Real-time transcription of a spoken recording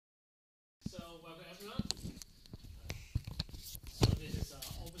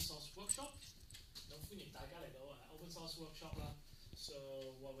歡迎大家嚟到open source workshop 啦。So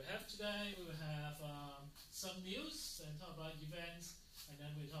what we have today, we will have some news and talk about events, and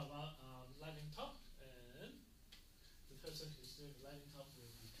then we talk about lightning talk, and the person who's doing the lightning talk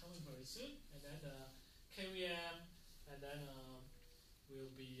will be coming very soon, and then KVM, and then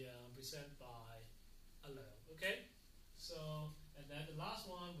will be presented by wanleung. Okay, so and then the last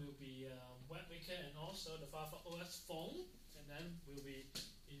one will be Webmaker and also the Firefox OS phone, and then will be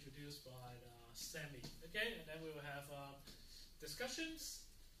introduced by Sammy. Okay, and then we will have discussions.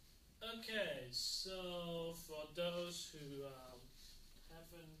 Okay, so for those who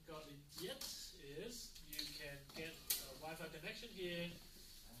haven't got it yet, is you can get a Wi-Fi connection here.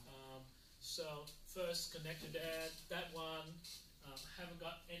 So first connect to that one. Haven't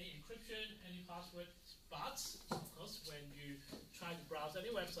got any encryption, any password, but of course when you try to browse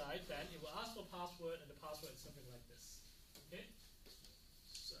any website, then it will ask for password, and the password is something like this. Okay,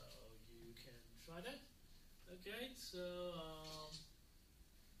 so you can try that. Okay, so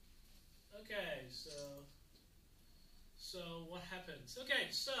so what happens? Okay,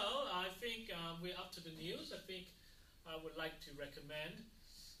 so I think we're up to the news. I think I would like to recommend.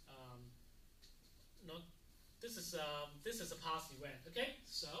 This is a past event. Okay,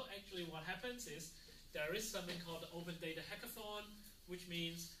 so actually what happens is there is something called the Open Data Hackathon, which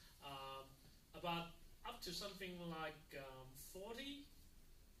means about up to something like 40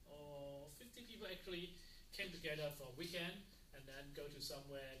 or 50 people actually came together for a weekend and then go to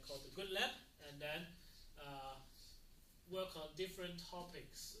somewhere called the Good Lab and then work on different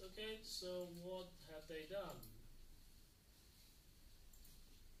topics. Okay, so what have they done?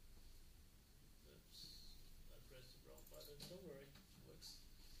 Don't worry, it works.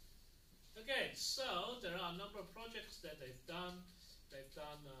 Okay, so there are a number of projects that they've done.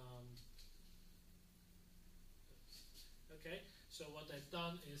 Okay, so what they've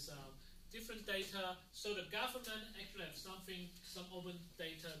done is different data. So the government actually have some open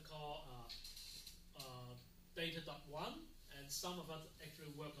data called data.1, and some of us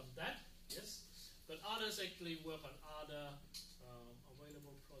actually work on that. Yes, but others actually work on other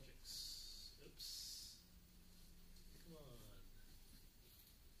available projects. Oops.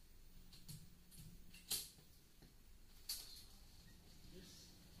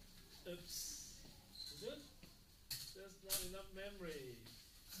 Oops. Good? There's not enough memory.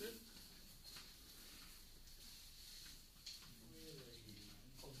 Good? Really?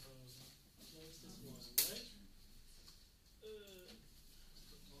 There's this one, right?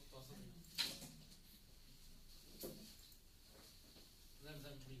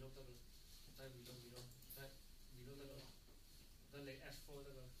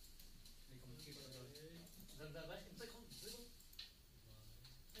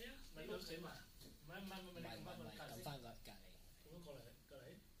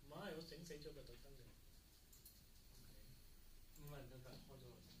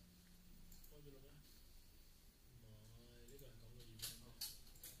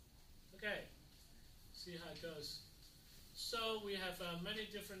 Okay, see how it goes. So we have many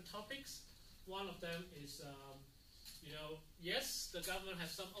different topics. One of them is, yes, the government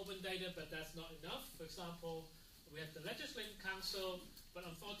has some open data, but that's not enough. For example, we have the Legislative Council, but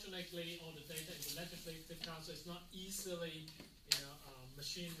unfortunately, all the data in the Legislative Council is not easily,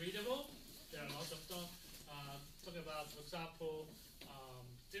 machine readable. There are lots of them. Talking about, for example,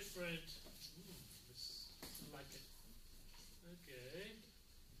 different. Like it. Okay.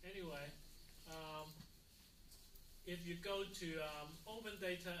 Anyway, if you go to open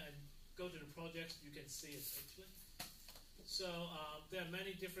data and go to the projects, you can see it actually. So there are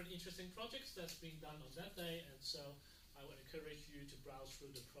many different interesting projects that's being done on that day, and so I would encourage you to browse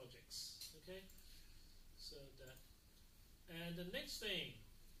through the projects. Okay, so that, and the next thing,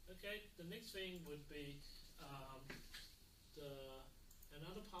 would be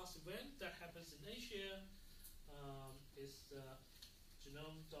another past event that happens in Asia is the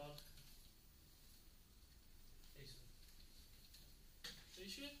genome.asia.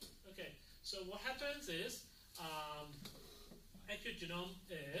 Okay, so what happens is actually genome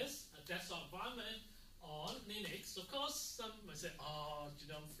is a desktop environment on Linux. Of course, some might say, "Oh,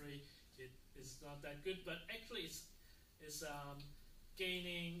 genome free, it is not that good," but actually, it's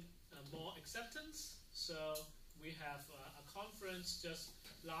gaining more acceptance. So we have a conference just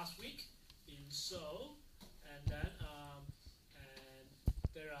last week in Seoul, and then and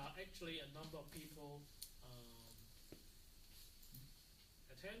there are actually a number of people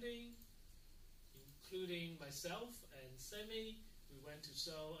attending, including myself and Sammy. We went to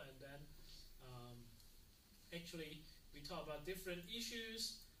Seoul, and then actually we talk about different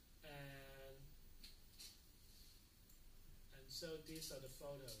issues, and so these are the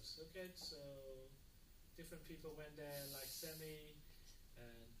photos. Okay, so different people went there, like Sammy,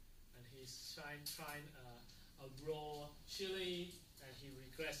 and he's trying a raw chili, and he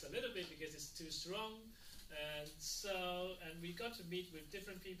regrets a little bit because it's too strong. And we got to meet with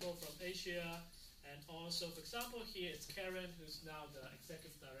different people from Asia, and also, for example, here it's Karen, who's now the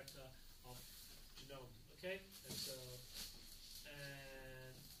executive director of Genome. Okay,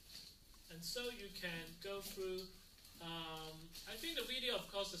 and so you can go through. I think the video, of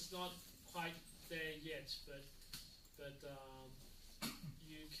course, is not quite there yet, but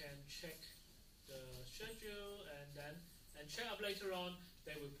you can check the schedule and check up later on.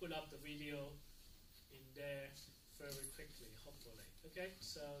 They will put up the video in there very quickly, hopefully. Okay,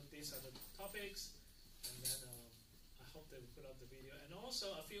 so these are the topics, and then I hope they will put up the video. And also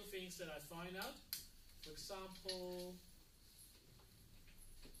a few things that I find out. For example,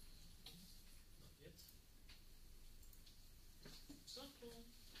 not yet. Example.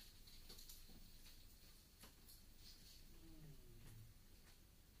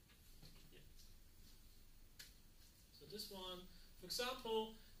 Yeah. So this one, for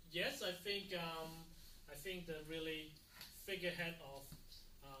example, yes, I think the really figurehead of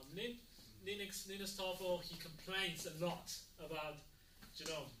Linux Torvald, he complains a lot about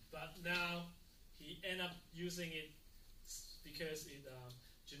Genome, but now he ended up using it because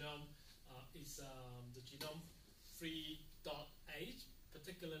Genome is the Genome 3.8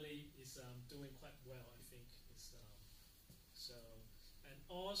 particularly is doing quite well, I think. So, and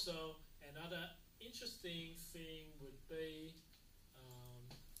also another interesting thing would be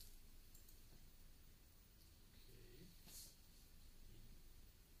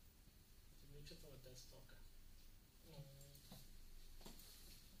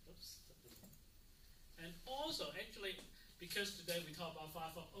and also, actually, because today we talk about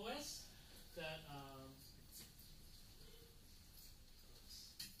Firefox OS, that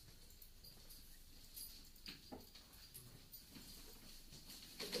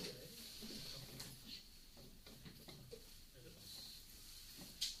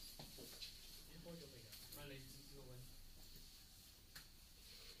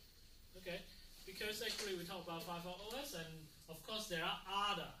okay, because actually we talk about Firefox OS, and of course there are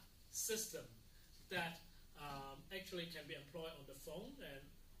other systems that actually can be employed on the phone and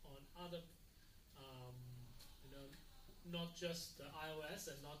on other, not just the iOS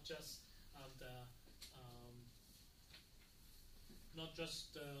and not just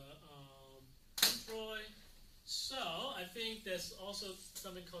Android. So I think there's also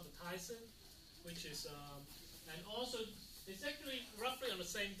something called the Tyson, which is and also it's actually roughly on the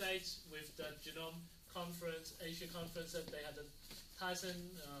same date with the Genome Conference, Asia Conference, that they had the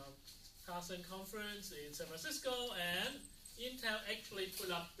Tyson conference in San Francisco, and Intel actually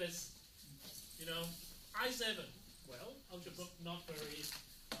put up this, i7. Well, Ultrabook not very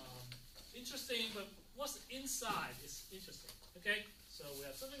interesting, but what's inside is interesting. Okay, so we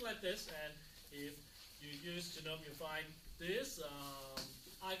have something like this, and if you use Genome, you find this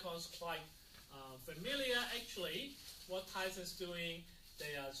icons quite familiar. Actually, what Tyson's doing,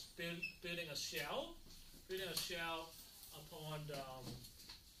 they are building a shell upon the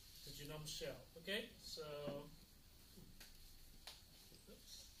Genome shell. Okay, so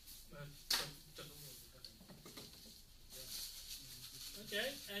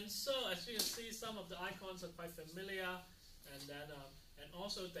okay, and so as you can see, some of the icons are quite familiar, and then and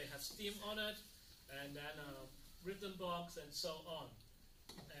also they have Steam on it, and then Rhythm Box, and so on,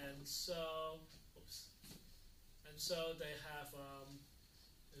 and so they have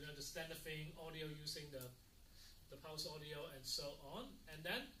the standard thing, audio using the pulse audio, and so on, and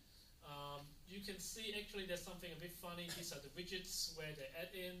then you can see actually there's something a bit funny. These are the widgets where they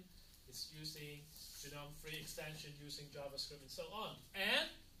add in. It's using Genome free extension using JavaScript and so on. And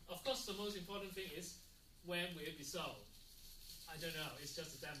of course, the most important thing is when will it be sold? I don't know. It's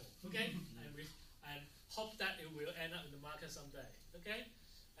just a demo. Okay, and hope that it will end up in the market someday. Okay,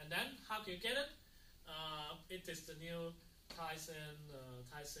 and then how can you get it? It is the new Tyson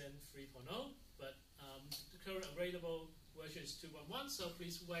 3.0, but the current available version is 2.1, so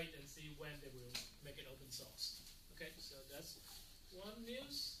please wait and see when they will make it open source. Okay, so that's one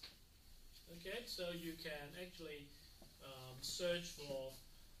news. Okay, so you can actually search for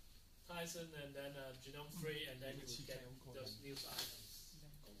Tyson and then Genome free, and then you will get those news items.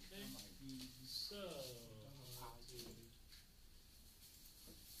 Okay, so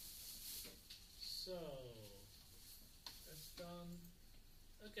that's done.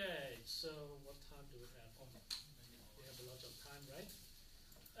 Okay, so what time do we have? We have a lot of time, right?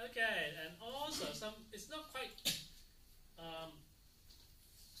 Okay, and also it's not quite, it's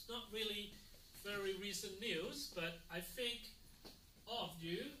not really very recent news, but I think all of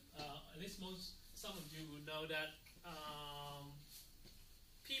you, at least some of you will know that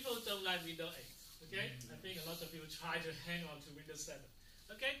people don't like Windows 8. Okay, I think a lot of people try to hang on to Windows 7.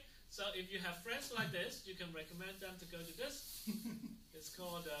 Okay, so if you have friends like this, you can recommend them to go to this. It's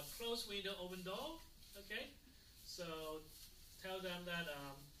called Close Window Open Door. Okay, so tell them that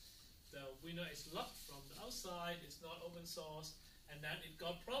the window is locked from the outside, it's not open source, and then it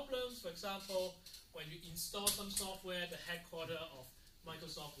got problems. For example, when you install some software, the headquarters of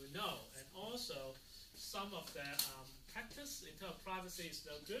Microsoft will know. And also, some of their practice in terms of privacy is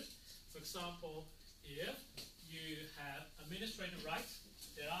no good. For example, if you have administrator rights,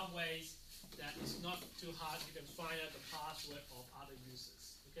 there are ways that it's not too hard. You can find out the password of other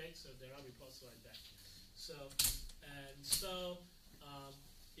users. Okay, so there are reports like that. So,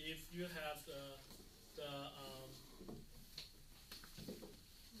 if you have the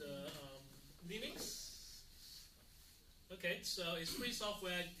Linux, okay, so it's free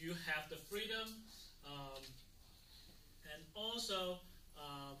software. You have the freedom, and also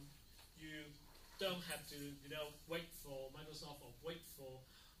you don't have to, wait for Microsoft or wait for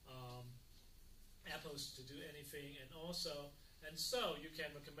Apple's to do anything, and so you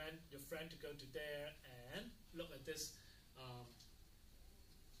can recommend your friend to go to there and look at this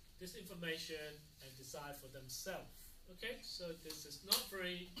this information and decide for themselves. Okay, so this is not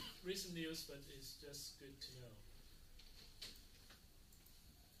very recent news, but it's just good to know.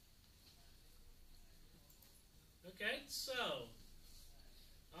 Okay, so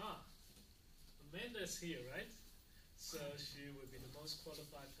Amanda's here, right? So she would be the most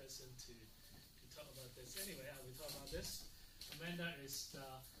qualified person to talk about this. Anyway, I will talk about this. Amanda is the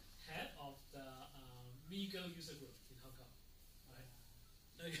head of the Migo user group in Hong Kong, right?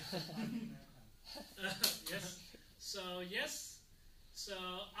 Yes. So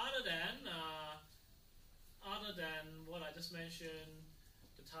other than what I just mentioned,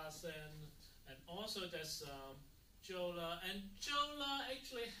 the Tarzan, and also there's Jola, and Jola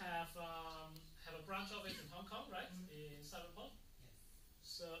actually have a branch office in Hong Kong, right? In Cyberport. Yes.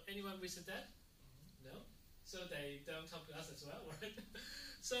 So anyone visit that? No. So they don't talk to us as well, right?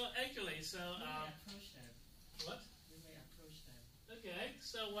 So actually, we may approach them. What? We may approach them. Okay.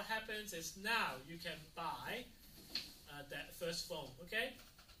 So what happens is now you can buy that first phone. Okay.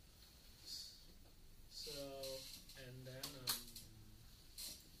 So and then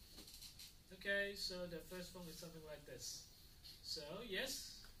okay. So the first phone is something like this. So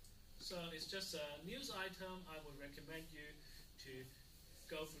yes. So it's just a news item. I would recommend you to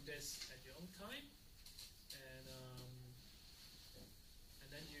go through this at your own time. And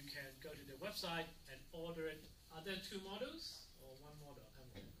then you can go to the website and order it. Are there two models or one model?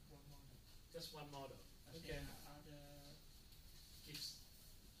 One model. Just one model. But Okay. there are other Gift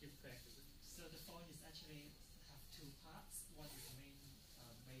pack, is it? So the phone is actually have two parts. One is the main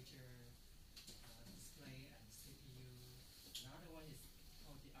major display and CPU. Another one is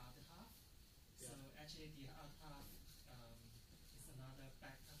called the other half. Yeah. So actually the other half is another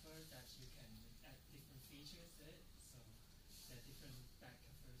back cover that you can add different features to it. So there are different back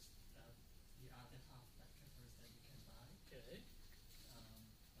covers, the other half back covers that you can buy. Okay. But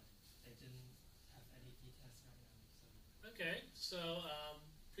they didn't have any details right now. So. Okay. So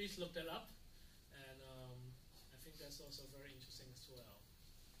please look that up, and I think that's also very interesting as well.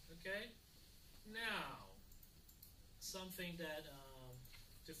 Okay. Now, something that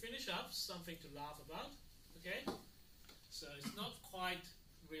to finish up, something to laugh about. Okay. So it's not quite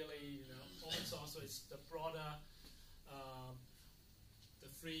really, open source. So it's the broader, the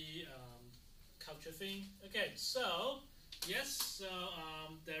free culture thing. Okay. So yes. So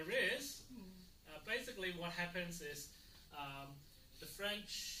there is basically what happens is the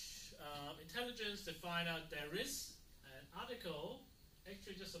French intelligence, they find out there is an article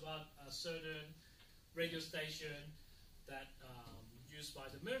actually just about a certain radio station that used by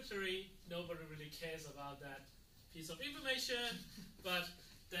the military. Nobody really cares about that piece of information, but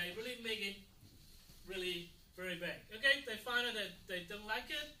they really make it really very big. Okay, they find out that they don't like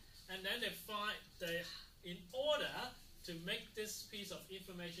it, and then in order to make this piece of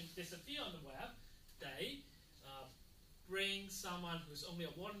information disappear on the web, they bring someone who's only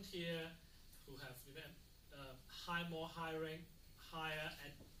a volunteer, who have higher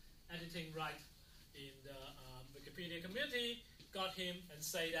editing right in the Wikipedia community, got him and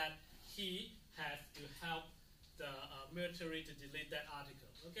say that he had to help the military to delete that article.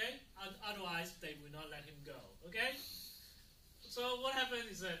 Okay, otherwise they will not let him go. Okay, so what happened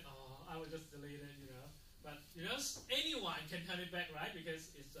is that I will just delete it, But anyone can turn it back, right?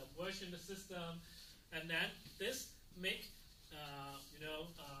 Because it's a version of the system, and then this make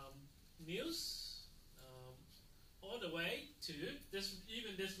news all the way to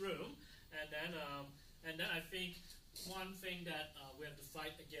this room, And then I think one thing that we have to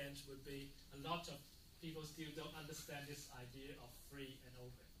fight against would be a lot of people still don't understand this idea of free and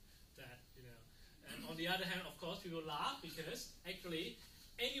open. That and on the other hand, of course, people laugh because actually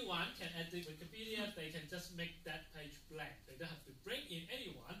anyone can edit Wikipedia. They can just make that page blank. They don't have to bring in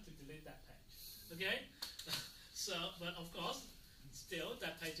anyone to delete that page. Okay, so but of course, still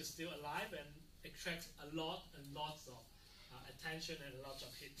that page is still alive and attracts a lot and lots of attention and a lot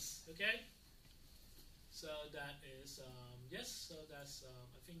of hits. Okay. So that is yes. So that's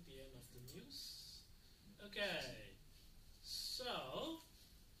I think the end of the news. Okay. So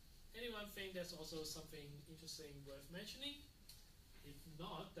anyone think there's also something interesting worth mentioning? If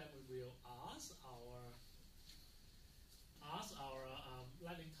not, then we will ask our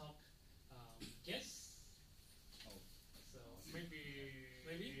lightning talk guests. Oh. So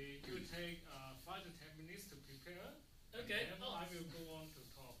Maybe you take 5 to 10 minutes to prepare. Okay. And then I will go on to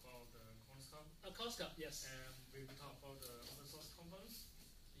talk about the ConsCup. ConsCup, yes. And we will talk about the open source conference.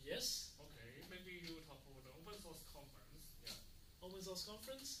 Yes. Okay. Maybe you will talk about the open source conference. Yeah. Open source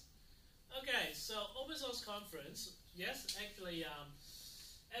conference. Okay. So open source conference. Yes, actually,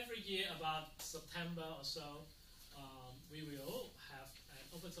 every year about September or so, we will have an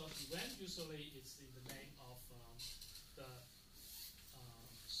open source event. Usually, it's in the name of the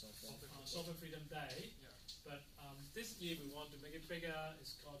Software Freedom Day. Yeah. But this year we want to make it bigger.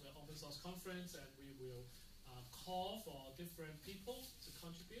 It's called the Open Source Conference, and we will call for different people to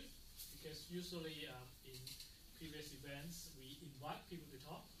contribute. Because usually in previous events we invite people to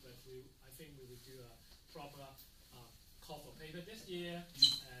talk, but I think we will do a proper call for paper this year,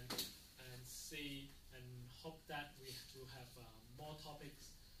 and see and hope that we will have more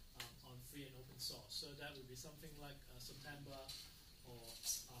topics on free and open source. So that will be something like September or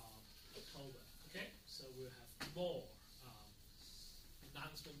October. Okay, so we'll have more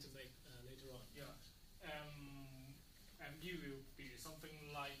announcement to make later on. Yeah. And it will be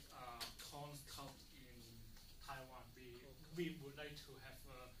something like ConsCup in Taiwan. We would like to have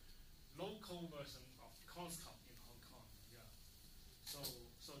a local version of ConsCup in Hong Kong. Yeah. So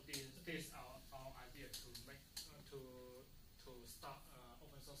this is our idea to make to start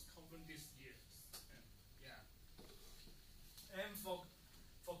open source conference this year. Yeah. And for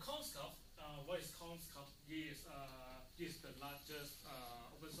ConsCup, what is ConsCup? Is the largest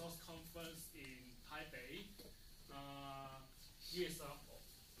open source conference in Taipei. Is over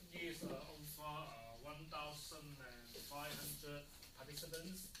 1,500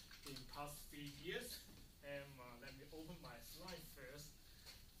 participants in past 3 years. And let me open my slide first.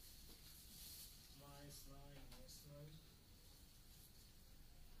 My slide.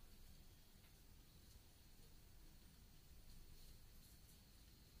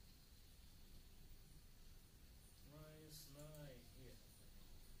 Here.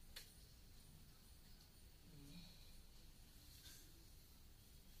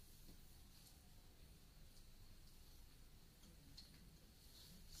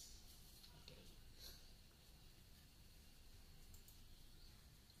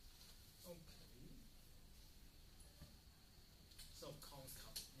 So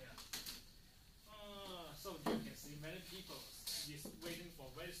ConsCup, yeah. So you can see many people is waiting for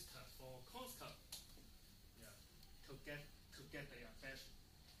register for ConsCup. Yeah, to get their badge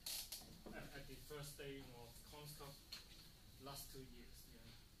at the first day of ConsCup last 2 years. Yeah.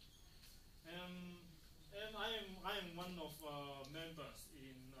 And I am one of members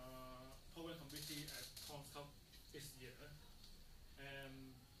in program committee at ConsCup this year.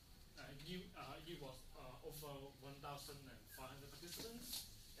 And it was over 1,500 participants,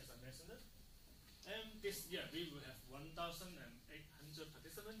 as I mentioned it. And this year we will have 1,800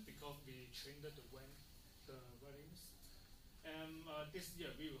 participants because we trained the volumes. And this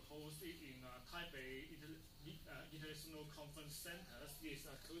year we will host it in Taipei International Conference Center. It's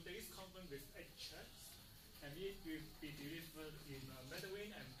a 2 days conference with 8 tracks, and it will be delivered in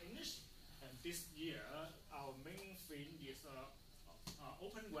Mandarin and English. And this year our main theme is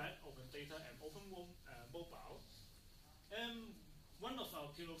open web, open data, and open mobile. And one of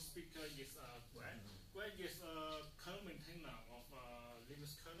our keynote speakers is Greg. Greg is a kernel maintainer of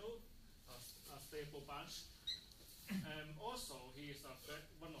Linux kernel, a stable bunch. And also he is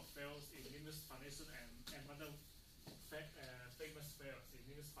one of fellows in Linux Foundation, and other famous fellows in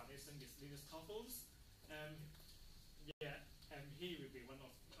Linux Foundation is Linux TOEFLs. And yeah, and he will be one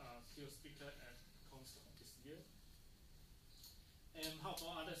of keynote speakers at ConsCup this year. And how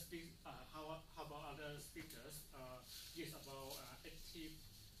about other speakers? Yes, about 80%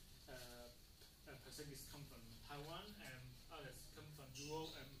 come from Taiwan, and others come from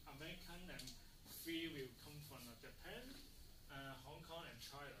Europe and American, and 3 will come from Japan, Hong Kong, and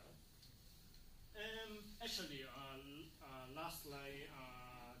China. Actually, last night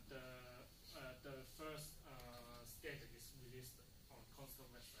the first standard is released on console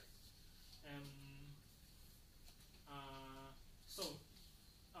website. So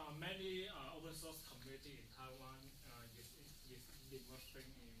many open source community in Taiwan is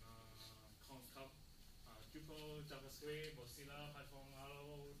developing in Console, Drupal, JavaScript, Mozilla, Python,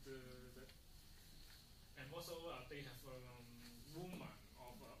 and also they have movement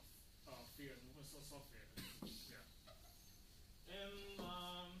of free and open source software. Yeah.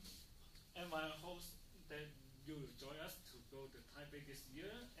 And I hope that you will join us to go to Taipei this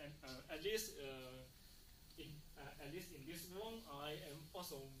year, and at least in this room, I am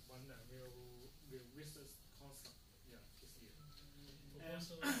also one that will visit Console. Yeah, this year.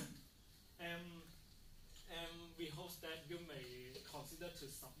 And we hope that you may consider to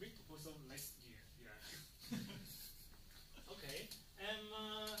submit proposal next year. Yeah. Okay.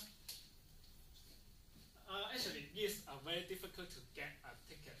 Actually, it's very difficult to get a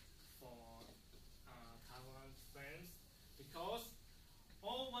ticket for Taiwan fans because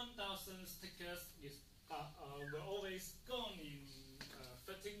all 1,000 tickets were always gone in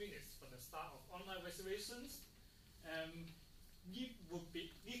 30 minutes from the start of online reservations. It could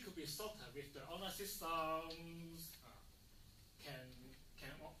be shorter with the online systems can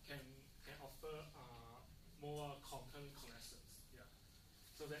offer more concurrent connections. Yeah.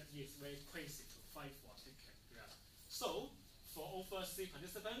 So that is very crazy to fight for a ticket. Yeah. So for overseas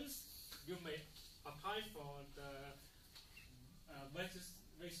participants, you may apply for the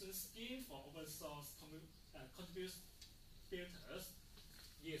registration scheme for open source contributors.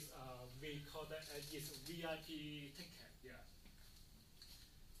 Yes, we call that is VIP ticket. Yeah.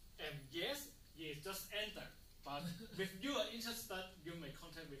 And yes, just enter. But if you are interested, you may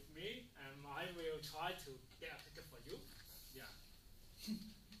contact with me, and I will try to get a ticket for you. Yeah.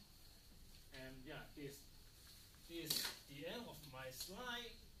 And yeah, this is the end of my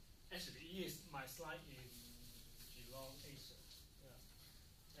slide. Actually, it is my slide in Geelong, Asia.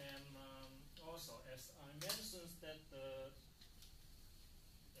 Yeah. And also, as I mentioned, that the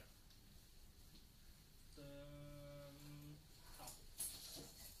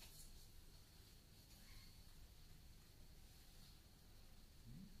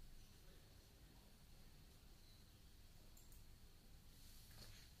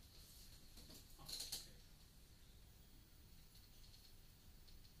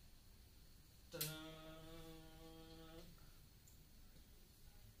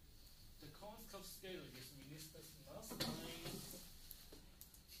Console scale is released last time.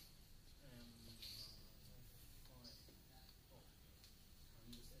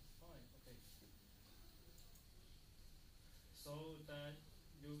 So that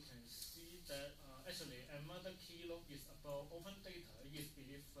you can see that actually another keynote is about open data is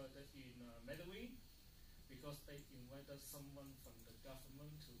delivered in Mandarin because they invited someone from the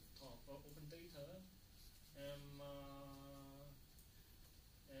government to talk about open data.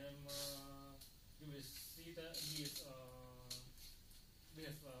 You will see that we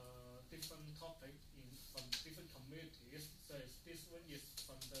have different topics from different communities. So this one is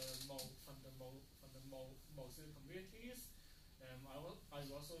from the Mozilla communities. I will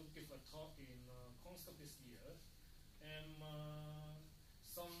also give a talk in Console this year.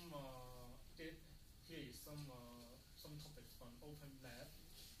 Here is some topics from Open Lab.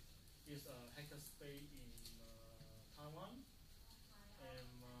 Is a hackerspace in Taiwan.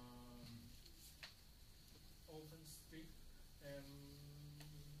 Open Street. Let me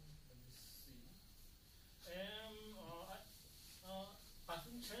see. I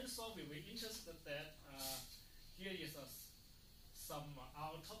think Chancellor will be interested that here is some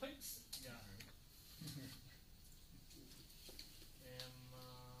our topics. Yeah.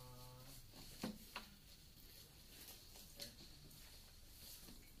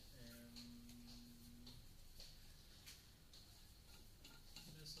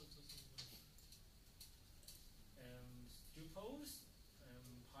 Drupal,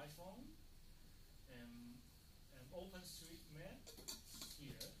 Python, OpenStreetMap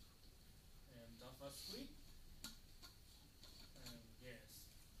here, and JavaScript, yes.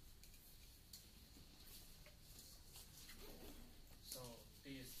 So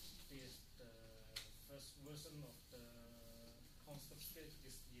this is the first version of the concept sketch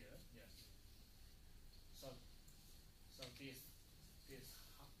this year. Yeah. So this is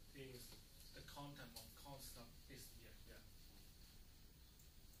the content of concept this year. Yeah.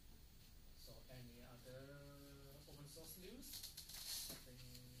 So any other open source news? I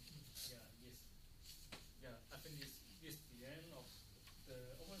think I think this is the end of the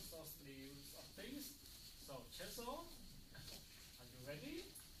open source news updates. So Chancellor, are you ready?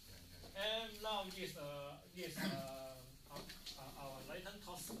 Yeah. And now is our latent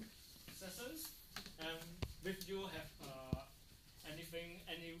talk sessions. If you have anything,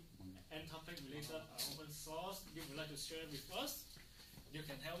 any topic related open source you would like to share with us, you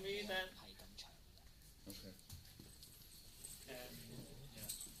can help me then. Okay. And yeah.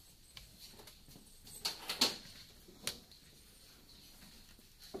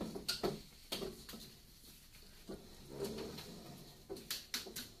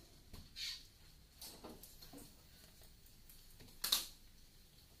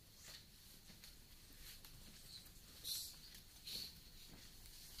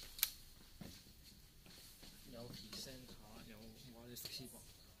 Wireless keyboard，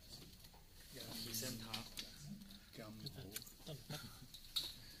 有 presenter。咁好，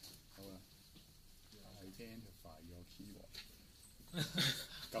好啦，identify your keyword。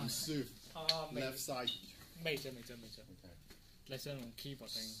咁舒服 ，left side。未啫。OK。你想用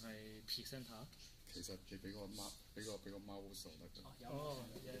keyboard 定係 presenter？ 其實你俾個 mouse 就得㗎。哦，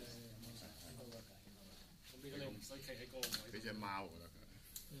咁呢個你唔使企喺嗰個位。俾隻貓就得㗎。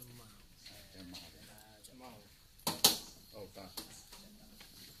隻貓。哦，得。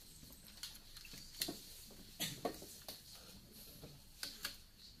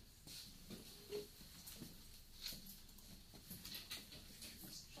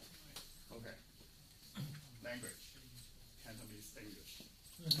Okay. Language. Cantonese English.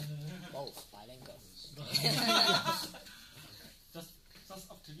 Both bilingual. Just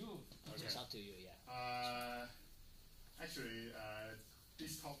up to you. Okay. It's up to you, yeah. Actually,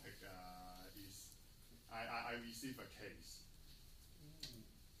 this topic is I received a case.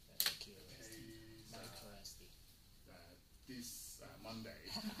 QSD. MicroSD. This Monday.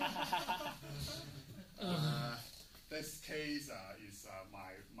 This case is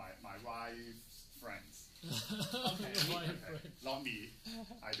my wife's friends. Okay. Not me.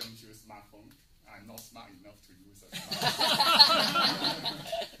 I don't use smartphone. I'm not smart enough to use a smartphone.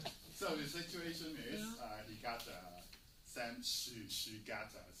 So the situation is, she got a Samsung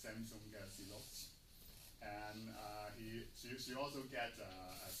Galaxy, and she also get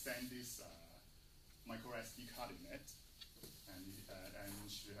a SanDisk microSD card in it, and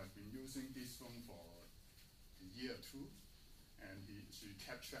she has been using this phone for a year or two, and she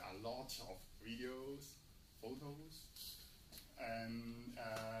captured a lot of videos, photos, and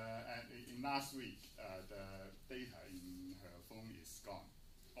in last week the data in her phone is gone,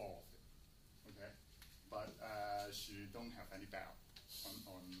 all of it. Okay, but she don't have any backup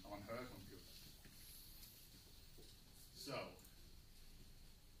on her computer. So,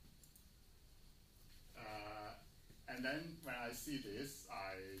 and then when I see this,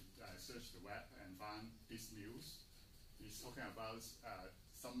 I search the web and find this news. It's talking about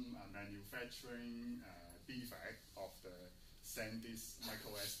some manufacturing defect of the SanDisk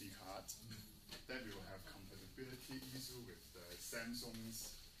microSD card that will have compatibility issue with the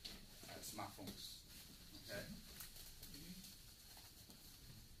Samsung's smartphones. Okay.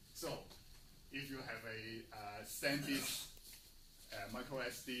 So, if you have a SanDisk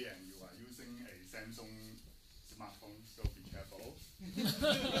microSD and you are using a Samsung smartphone, so be careful. Yeah,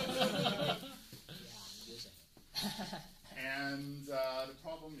 I'm using it. And the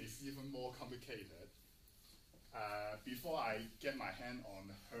problem is even more complicated. Before I get my hand on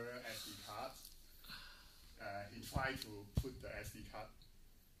her SD card, he tried to put the SD card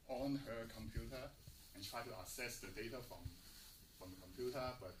on her computer and try to access the data from the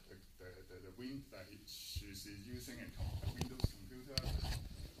computer, but she's using a Windows computer.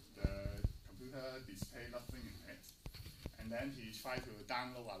 The computer display nothing in it, and then he tried to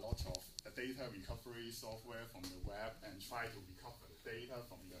download a lot of the data recovery software from the web and try to recover the data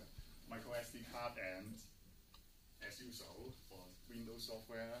from the microSD card, and as usual for Windows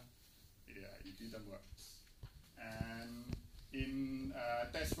software, it didn't work. And in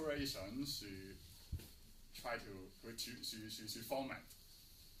desperation, she tried to format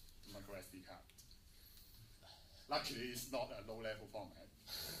the microSD card. Luckily, it's not a low-level format.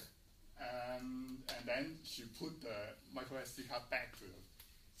 And then she put the microSD card back to the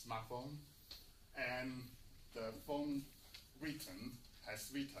smartphone, and the phone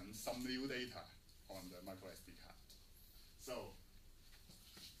has written some new data on the microSD card. So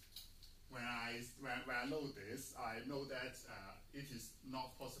when I know this, I know that it is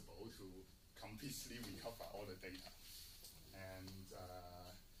not possible to completely recover all the data, and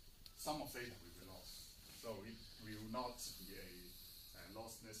some of data will be lost. So it will not be a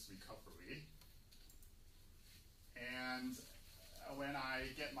lossless recovery. And when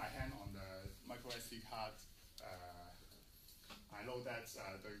I get my hand on the microSD card, I know that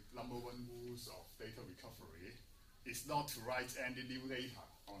the #1 rules of data recovery is not to write any new data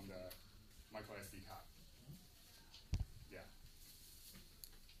on the microSD card. Yeah.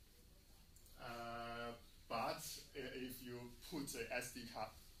 But if you put the SD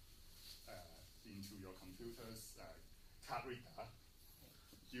card into your computer's card reader,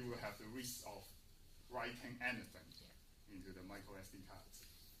 you will have the risk of writing anything into the microSD card.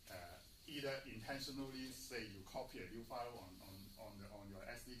 Either intentionally, say you copy a new file on your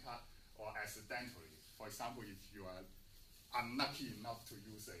SD card, or accidentally. For example, if you are unlucky enough to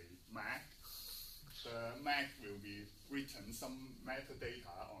use a Mac, the Mac will be written some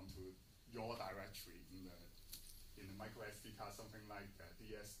metadata onto your directory in the microSD card, something like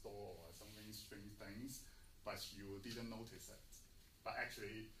DS store or something strange things, but you didn't notice it. But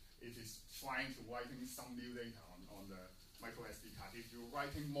actually, it is trying to writing some new data on the microSD card. If you're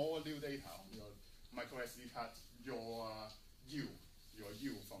writing more new data on your microSD card, your U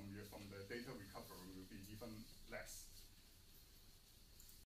from